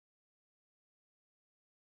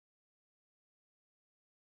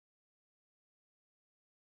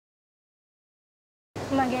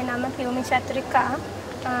මගේ නම පියුමි චතුරිකා.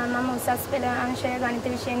 මම උසස් පෙළ අංශය ගණිත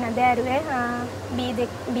විෂයෙන් අධ්‍යයරුවේ.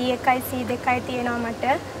 B1යි C2යි තියෙනවා මට.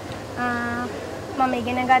 මම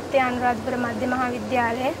ඉගෙන ගත්තේ අනුරාධපුර මධ්‍ය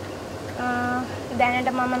මහාවිද්‍යාලයේ.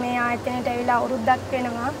 දැනට මම මේ ආයතනයට ඇවිල්ලා අවුරුද්දක්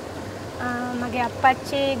වෙනවා. මගේ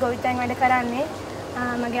අප්පච්චි ගොවිතැන් වැඩ කරන්නේ.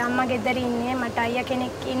 මගේ අම්මා ගෙදර ඉන්නේ. මට අයියා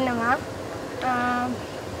කෙනෙක් ඉන්නවා.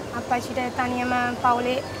 අප්පච්චිට තනියම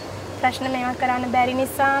පවුලේ ප්‍රශ්න මේවා කරන්න බැරි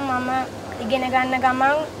නිසා මම ඉගෙන ගන්න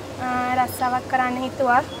ගමන් රස්සාවක් කරන්න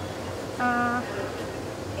හිතුවා.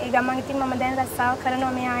 ඒ ගමන් ඉතින් මම දැන් රස්සාව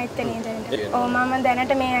කරනවා මේ ආයතනයේ දැනට. ඔව් මම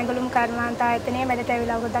දැනට මේ ඇඟලුම් කර්මාන්ත ආයතනයේ වැඩට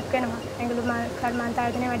ඇවිල්ලා අවුරුද්දක් වෙනවා. ඇඟලුම් කර්මාන්ත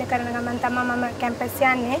ආයතනයේ වැඩ කරන ගමන් තමයි මම කැම්පස්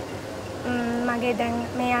යන්නේ. මගේ දැන්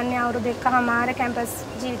මේ යන්නේ අවුරුදු 1කමාර කැම්පස්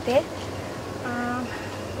ජීවිතේ.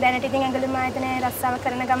 දැනට ඉතින් ඇඟලුම් ආයතනයේ රස්සාව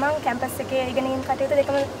කරන ගමන් කැම්පස් එකේ ඉගෙනීම් කටයුතු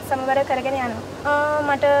දෙකම සමබර කරගෙන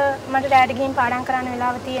යනවා. මට රැට ගිහින් පාඩම් කරන්න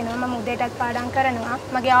වෙලාව තියෙනවා. මම උදේටත් පාඩම් කරනවා.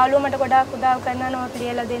 මගේ යාළුවෝ මට ගොඩාක් උදව් කරනවා, නෝට්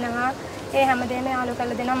ලියලා දෙනවා. ඒ හැමදේම යාළුවෝ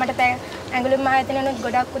කරලා දෙනවා. මට ඇඟලුම් ආයතනයේ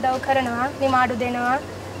ගොඩක් උදව් කරනවා, නිවාඩු දෙනවා.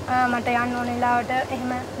 මට යන්න ඕන වෙලාවට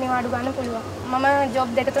එහෙම නිවාඩු ගන්න පුළුවන්. මම ජොබ්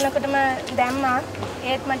දෙක තුනකටම දැම්මා.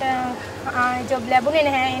 ඒත් මට ජොබ් ලැබුණේ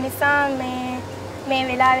නැහැ. ඒ නිසා මේ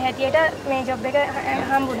වෙලාවේ හැටියට මේ ජොබ් එක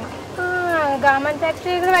හම්බුණා. ගාමන්ට්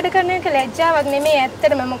ෆැක්ටරි එකක වැඩ කරන එක ලැජ්ජාවක් නෙමෙයි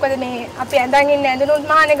ඇත්තටම. මොකද මේ අපි ඇඳන් ඉන්න ඇඳුනුත්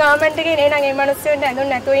මහානේ ගාමන්ට් එකේ නේ. එහෙනම් ඒ මිනිස්සුන්ට ඇඳුම්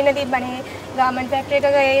නැතුව ඉන්න තිබ්බනේ. ගාමන්ට් ෆැක්ටරි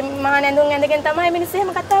එකක ඒ මහානේ ඇඳුම් ඇඳගෙන තමයි මිනිස්සු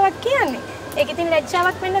එහෙම කතාවක් කියන්නේ. ඒක ඉතින්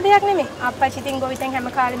ලැජ්ජාවක් වෙන්න දෙයක් නෙමෙයි. අප්පච්චි ඉතින් ගොවිතැන්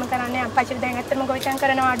හැම කාලෙම කරන්නේ. අප්පච්චිට දැන් ඇත්තටම ගොවිතැන්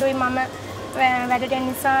කරනවා අඩුයි. මම වැඩට යන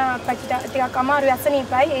නිසා අප්පච්චිට ටිකක් අමාරුයි,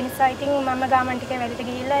 අසනීපයි. ඒ නිසා ඉතින් මම ගාමන්ට් එකේ වැඩට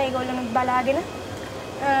ගිහිල්ලා ඒගොල්ලොනුත් බලාගෙන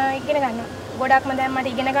ඉගෙන ගන්නවා. ගොඩක්ම දැන් මට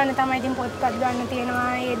ඉගෙන ගන්න තමයි ඉතින් පොත්පත් ගන්න තියෙනවා.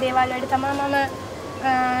 මේ දේවල් වලට තමයි මම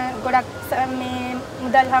ගොඩක් මේ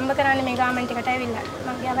මුදල් හම්බ කරන්නේ මේ ගාමන්ට් එකට ඇවිල්ලා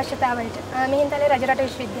මගේ අවශ්‍යතාවලට. මිහින්තලේ රජරට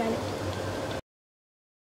විශ්වවිද්‍යාලේ.